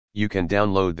You can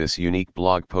download this unique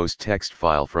blog post text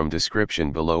file from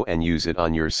description below and use it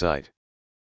on your site.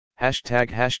 Hashtag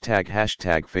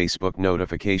Facebook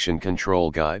Notification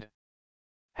Control Guide.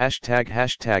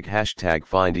 Hashtag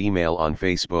find email on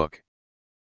Facebook.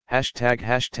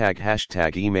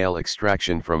 Hashtag email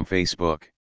extraction from Facebook.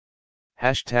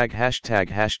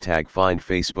 Hashtag find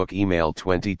Facebook email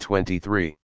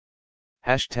 2023.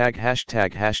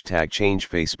 Hashtag change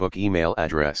Facebook email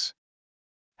address.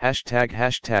 Hashtag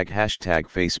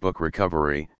Facebook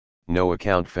recovery, no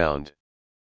account found.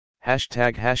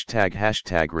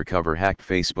 Hashtag recover hacked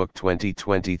Facebook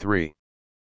 2023.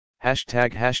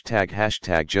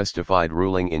 Hashtag justified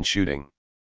ruling in shooting.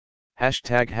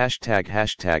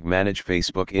 Hashtag manage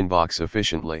Facebook inbox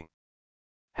efficiently.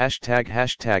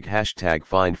 Hashtag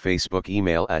find Facebook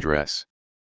email address.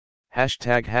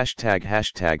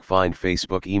 Hashtag find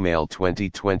Facebook email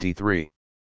 2023.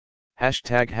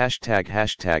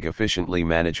 Hashtag efficiently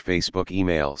manage Facebook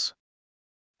emails.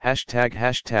 Hashtag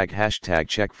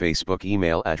check Facebook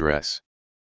email address.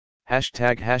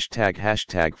 Hashtag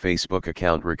Facebook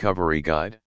account recovery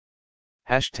guide.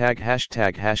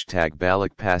 Hashtag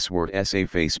Balak password SA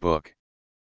Facebook.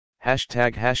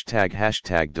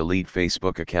 Hashtag delete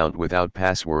Facebook account without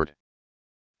password.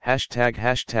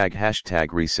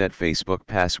 Hashtag reset Facebook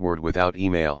password without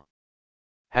email.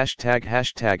 Hashtag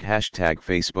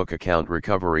Facebook account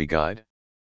recovery guide.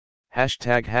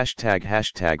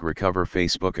 Hashtag recover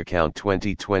Facebook account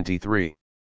 2023.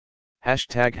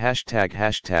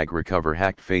 Hashtag recover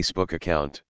hacked Facebook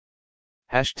account.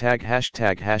 Hashtag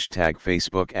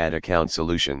Facebook ad account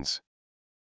solutions.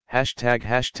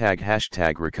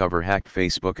 Hashtag recover hacked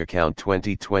Facebook account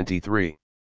 2023.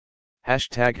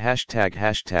 Hashtag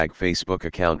Facebook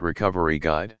account recovery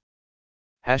guide.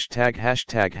 Hashtag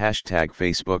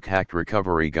Facebook hacked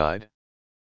recovery guide.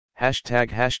 Hashtag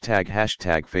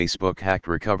Facebook hacked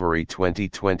recovery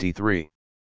 2023.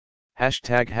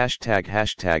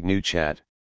 Hashtag new chat.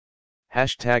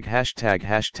 Hashtag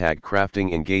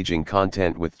crafting engaging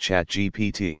content with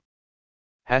ChatGPT.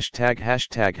 Hashtag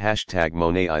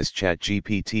Monetize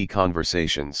ChatGPT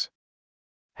conversations.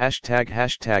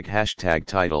 Hashtag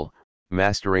title,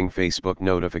 Mastering Facebook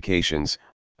Notifications,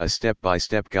 a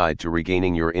step-by-step guide to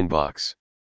regaining your inbox.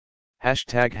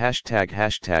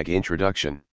 Hashtag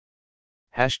introduction.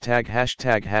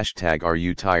 Hashtag are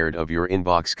you tired of your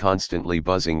inbox constantly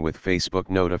buzzing with Facebook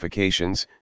notifications,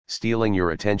 stealing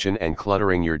your attention and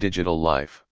cluttering your digital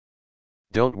life?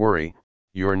 Don't worry,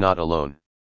 you're not alone.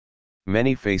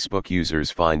 Many Facebook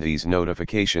users find these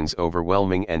notifications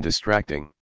overwhelming and distracting.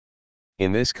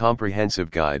 In this comprehensive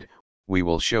guide, we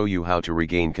will show you how to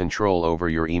regain control over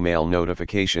your email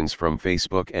notifications from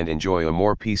Facebook and enjoy a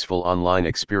more peaceful online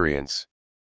experience.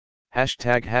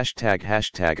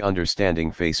 Hashtag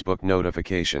understanding Facebook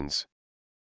notifications.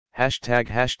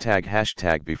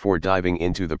 Hashtag before diving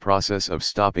into the process of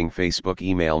stopping Facebook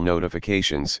email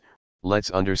notifications,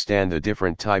 let's understand the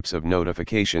different types of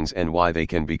notifications and why they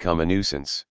can become a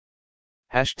nuisance.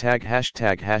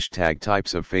 Hashtag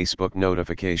types of Facebook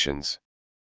notifications.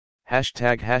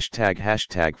 Hashtag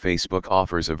Facebook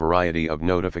offers a variety of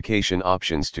notification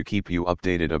options to keep you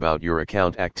updated about your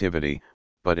account activity,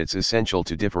 but it's essential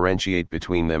to differentiate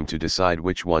between them to decide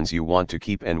which ones you want to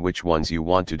keep and which ones you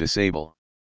want to disable.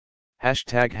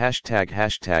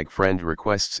 Hashtag friend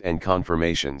requests and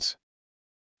confirmations.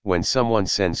 When someone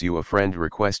sends you a friend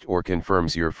request or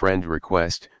confirms your friend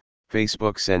request,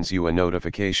 Facebook sends you a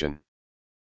notification.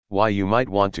 Why you might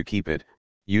want to keep it: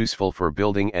 useful for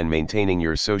building and maintaining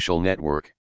your social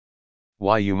network.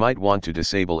 Why you might want to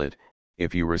disable it: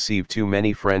 if you receive too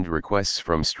many friend requests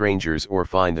from strangers or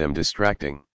find them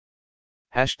distracting.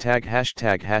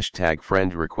 Hashtag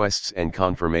friend requests and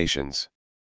confirmations.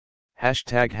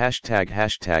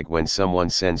 Hashtag when someone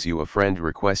sends you a friend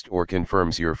request or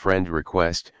confirms your friend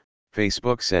request,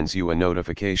 Facebook sends you a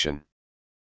notification.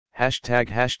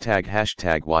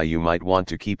 Hashtag why you might want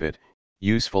to keep it: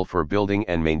 useful for building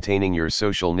and maintaining your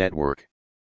social network.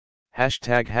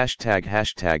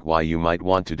 Hashtag why you might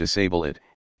want to disable it: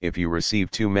 if you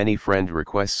receive too many friend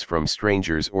requests from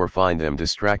strangers or find them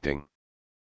distracting.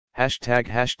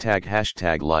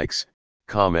 Hashtag likes,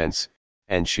 comments,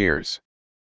 and shares.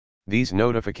 These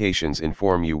notifications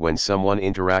inform you when someone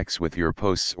interacts with your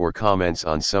posts or comments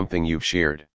on something you've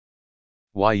shared.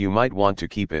 Why you might want to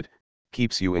keep it: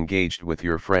 keeps you engaged with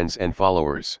your friends and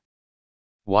followers.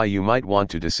 Why you might want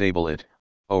to disable it: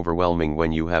 overwhelming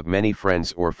when you have many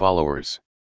friends or followers.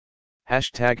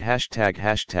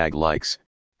 Hashtag likes,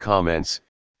 comments,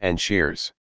 and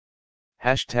shares.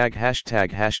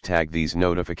 Hashtag these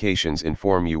notifications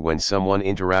inform you when someone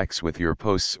interacts with your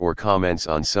posts or comments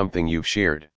on something you've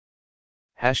shared.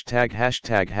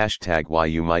 Hashtag why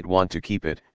you might want to keep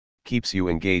it, keeps you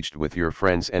engaged with your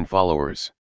friends and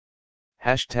followers.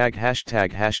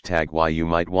 Hashtag why you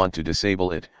might want to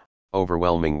disable it,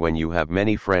 overwhelming when you have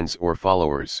many friends or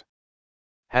followers.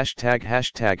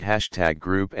 Hashtag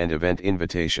group and event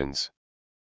invitations.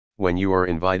 When you are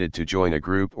invited to join a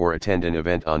group or attend an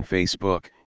event on Facebook,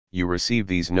 you receive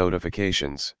these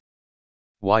notifications.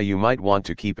 Why you might want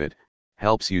to keep it,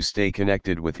 helps you stay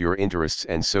connected with your interests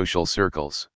and social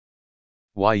circles.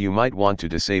 Why you might want to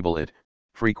disable it,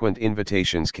 frequent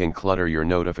invitations can clutter your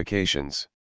notifications.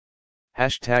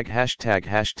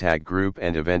 Hashtag group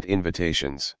and event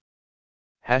invitations.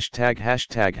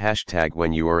 Hashtag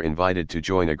when you are invited to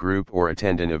join a group or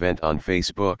attend an event on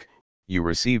Facebook, you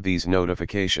receive these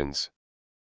notifications.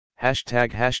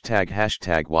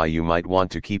 Hashtag why you might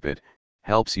want to keep it,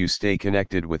 helps you stay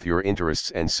connected with your interests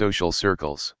and social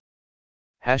circles.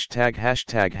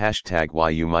 Hashtag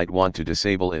why you might want to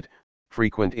disable it,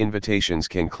 frequent invitations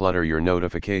can clutter your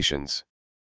notifications.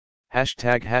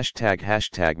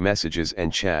 Hashtag messages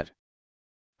and chat.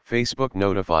 Facebook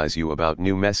notifies you about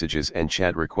new messages and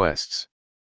chat requests.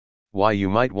 Why you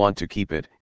might want to keep it,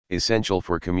 essential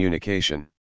for communication.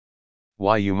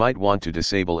 Why you might want to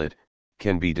disable it,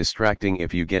 can be distracting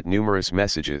if you get numerous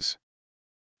messages.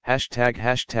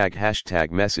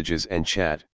 Hashtag messages and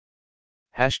chat.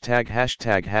 Hashtag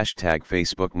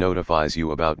Facebook notifies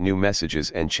you about new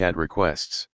messages and chat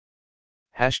requests.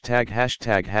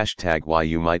 Hashtag why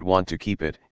you might want to keep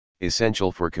it,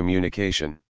 essential for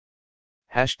communication.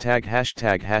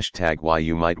 Hashtag why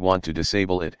you might want to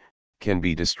disable it, can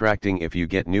be distracting if you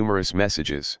get numerous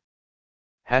messages.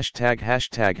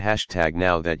 Hashtag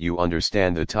now that you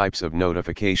understand the types of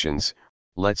notifications,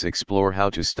 let's explore how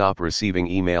to stop receiving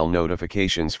email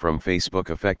notifications from Facebook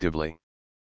effectively.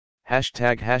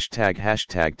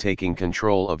 Hashtag taking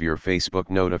control of your Facebook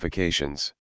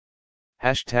notifications.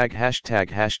 Hashtag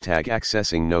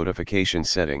accessing notification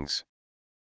settings.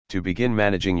 To begin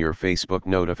managing your Facebook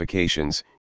notifications,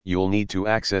 you'll need to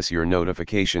access your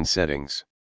notification settings.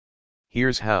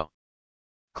 Here's how.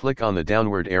 Click on the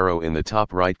downward arrow in the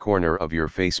top right corner of your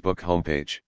Facebook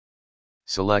homepage.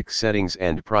 Select Settings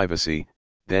and Privacy,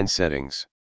 then Settings.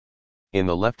 In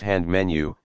the left-hand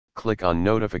menu, click on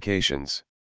Notifications.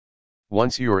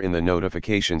 Once you're in the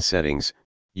notification settings,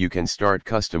 you can start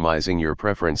customizing your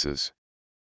preferences.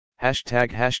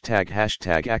 Hashtag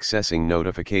accessing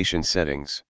notification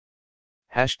settings.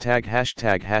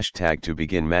 Hashtag to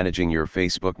begin managing your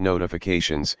Facebook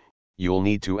notifications, you'll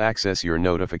need to access your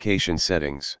notification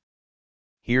settings.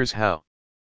 Here's how.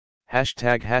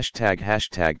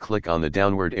 Hashtag click on the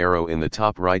downward arrow in the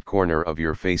top right corner of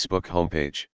your Facebook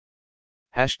homepage.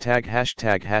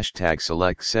 Hashtag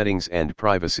select Settings and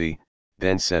Privacy,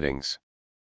 then Settings.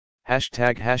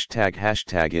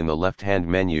 Hashtag in the left-hand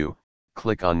menu,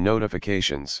 click on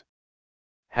Notifications.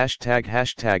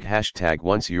 Hashtag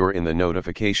once you're in the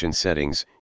notification settings,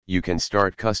 you can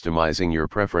start customizing your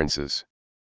preferences.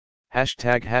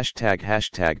 Hashtag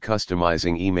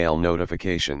customizing email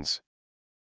notifications.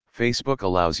 Facebook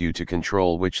allows you to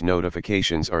control which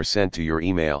notifications are sent to your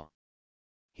email.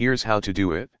 Here's how to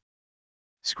do it.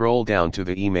 Scroll down to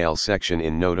the email section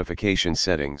in notification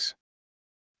settings.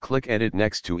 Click Edit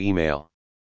next to Email.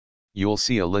 You'll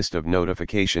see a list of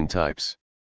notification types.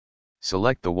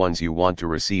 Select the ones you want to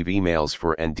receive emails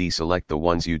for and deselect the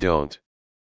ones you don't.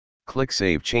 Click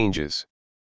Save Changes.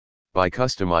 By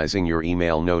customizing your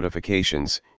email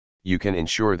notifications, you can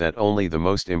ensure that only the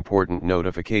most important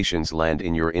notifications land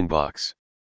in your inbox.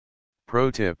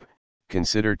 Pro tip: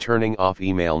 consider turning off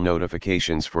email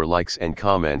notifications for likes and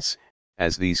comments,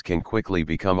 as these can quickly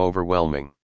become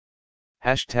overwhelming.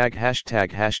 Hashtag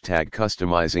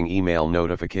customizing email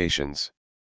notifications.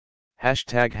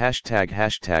 Hashtag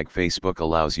Facebook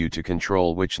allows you to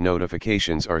control which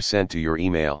notifications are sent to your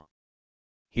email.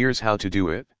 Here's how to do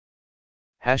it.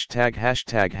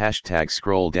 Hashtag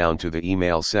scroll down to the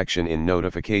email section in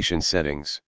notification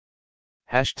settings.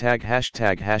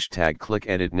 Hashtag click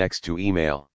Edit next to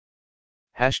Email.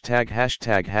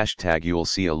 Hashtag you'll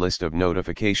see a list of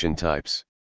notification types.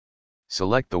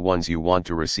 Select the ones you want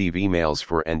to receive emails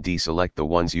for and deselect the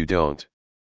ones you don't.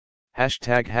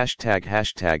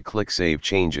 Hashtag click Save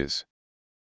Changes.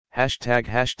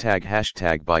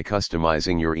 Hashtag by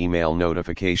customizing your email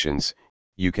notifications,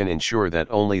 you can ensure that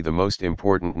only the most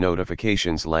important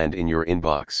notifications land in your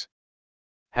inbox.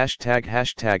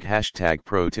 Hashtag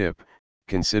pro tip: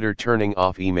 consider turning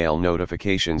off email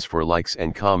notifications for likes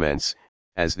and comments,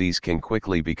 as these can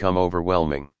quickly become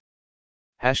overwhelming.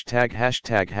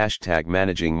 Hashtag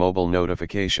managing mobile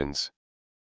notifications.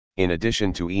 In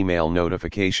addition to email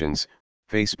notifications,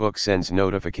 Facebook sends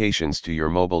notifications to your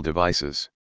mobile devices.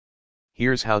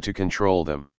 Here's how to control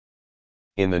them.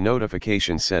 In the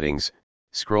notification settings,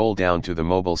 scroll down to the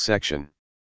mobile section.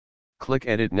 Click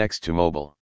Edit next to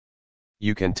Mobile.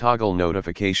 You can toggle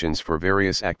notifications for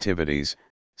various activities,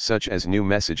 such as new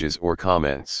messages or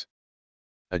comments.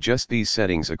 Adjust these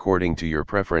settings according to your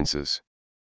preferences.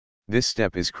 This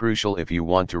step is crucial if you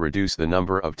want to reduce the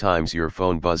number of times your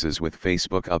phone buzzes with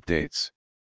Facebook updates.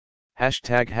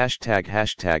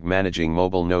 ### Managing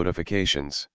mobile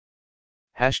notifications.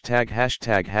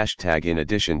 ### In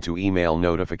addition to email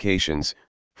notifications,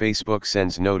 Facebook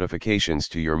sends notifications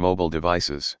to your mobile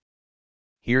devices.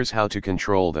 Here's how to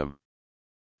control them.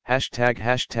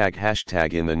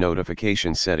 ### In the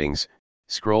notification settings,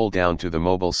 scroll down to the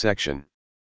mobile section.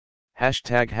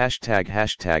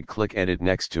 ### Click Edit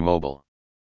next to Mobile.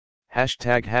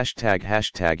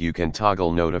 ### You can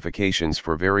toggle notifications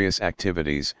for various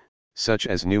activities, such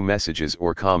as new messages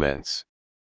or comments.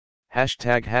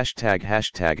 Adjust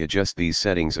these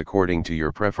settings according to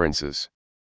your preferences.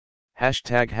 This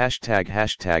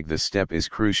step is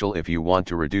crucial if you want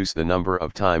to reduce the number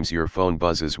of times your phone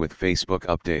buzzes with Facebook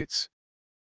updates.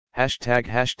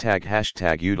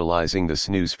 Utilizing the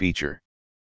snooze feature.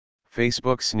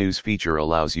 Facebook's snooze feature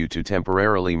allows you to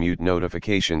temporarily mute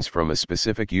notifications from a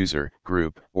specific user,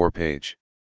 group, or page.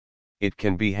 It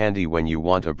can be handy when you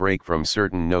want a break from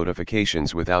certain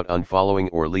notifications without unfollowing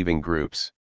or leaving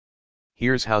groups.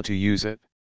 Here's how to use it.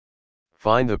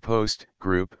 Find the post,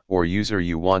 group, or user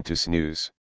you want to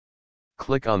snooze.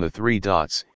 Click on the three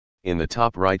dots in the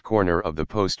top right corner of the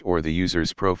post or the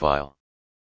user's profile.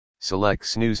 Select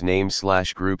snooze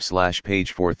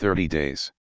name/group/page for 30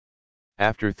 days.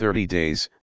 After 30 days,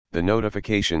 the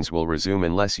notifications will resume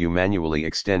unless you manually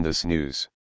extend the snooze.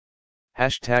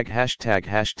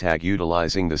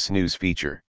 Utilizing the snooze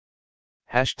feature.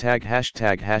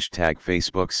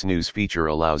 Facebook's snooze feature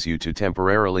allows you to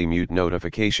temporarily mute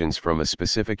notifications from a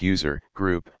specific user,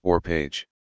 group, or page.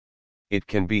 It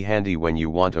can be handy when you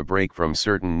want a break from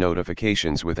certain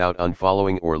notifications without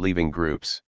unfollowing or leaving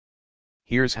groups.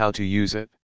 Here's how to use it.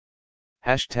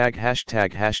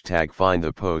 Find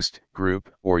the post, group,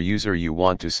 or user you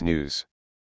want to snooze.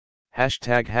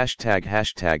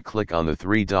 Click on the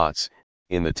three dots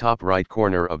in the top right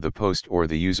corner of the post or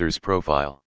the user's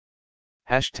profile.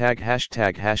 Select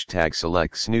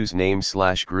snooze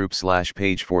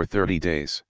name/group/page for 30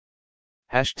 days.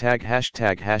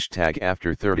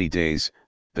 After 30 days,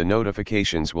 the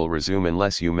notifications will resume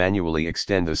unless you manually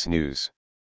extend the snooze.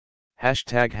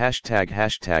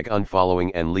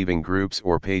 Unfollowing and leaving groups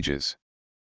or pages.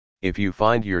 If you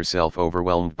find yourself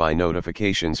overwhelmed by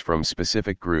notifications from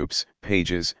specific groups,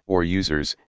 pages, or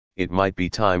users, it might be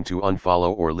time to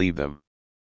unfollow or leave them.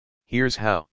 Here's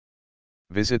how.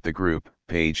 Visit the group,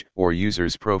 page, or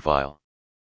user's profile.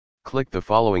 Click the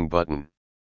following button.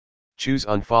 Choose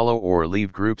Unfollow or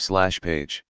Leave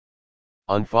Group/Page.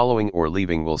 Unfollowing or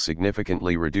leaving will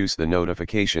significantly reduce the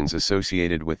notifications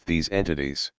associated with these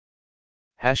entities.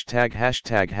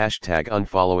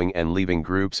 Unfollowing and leaving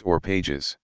groups or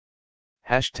pages.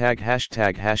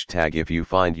 If you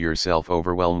find yourself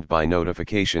overwhelmed by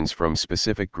notifications from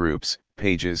specific groups,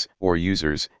 pages, or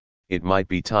users, it might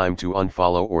be time to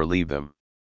unfollow or leave them.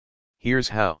 Here's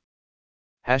how.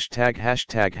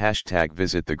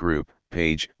 Visit the group,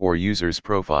 page, or user's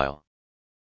profile.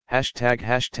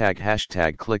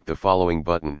 Click the following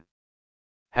button.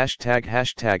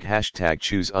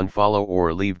 Choose Unfollow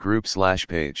or Leave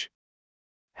Group/Page.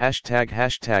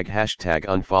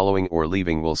 Unfollowing or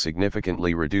leaving will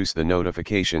significantly reduce the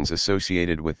notifications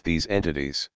associated with these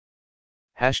entities.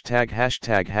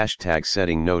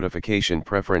 Setting notification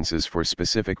preferences for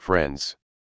specific friends.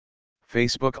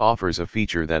 Facebook offers a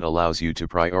feature that allows you to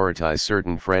prioritize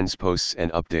certain friends' posts and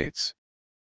updates.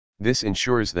 This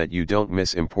ensures that you don't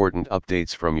miss important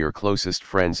updates from your closest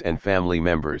friends and family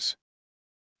members.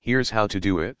 Here's how to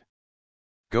do it.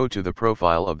 Go to the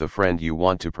profile of the friend you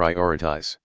want to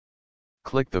prioritize.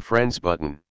 Click the Friends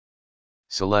button.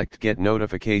 Select Get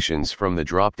Notifications from the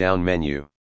drop-down menu.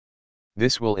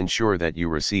 This will ensure that you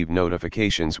receive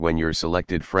notifications when your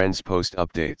selected friends post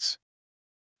updates.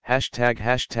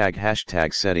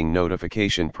 Setting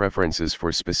notification preferences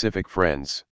for specific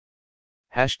friends.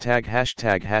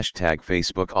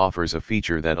 Facebook offers a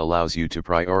feature that allows you to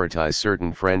prioritize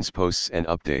certain friends' posts and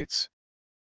updates.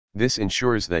 This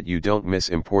ensures that you don't miss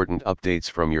important updates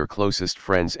from your closest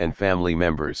friends and family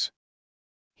members.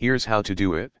 Here's how to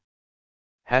do it.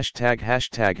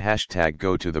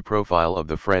 Go to the profile of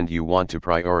the friend you want to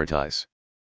prioritize.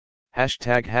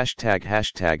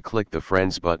 Click the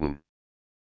Friends button.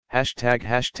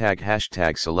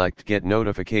 Hashtag select get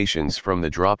notifications from the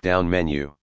drop-down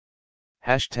menu.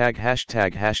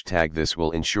 Hashtag this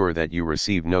will ensure that you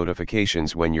receive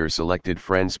notifications when your selected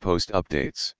friends post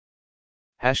updates.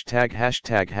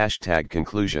 Hashtag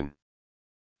conclusion.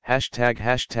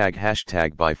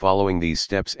 Hashtag by following these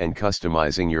steps and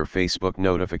customizing your Facebook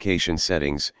notification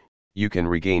settings, you can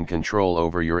regain control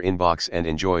over your inbox and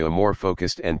enjoy a more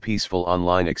focused and peaceful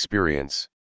online experience.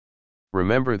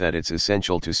 Remember that it's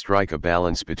essential to strike a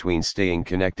balance between staying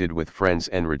connected with friends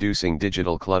and reducing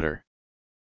digital clutter.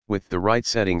 With the right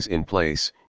settings in place,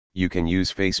 you can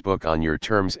use Facebook on your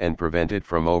terms and prevent it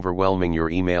from overwhelming your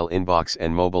email inbox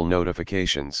and mobile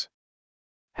notifications.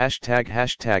 Hashtag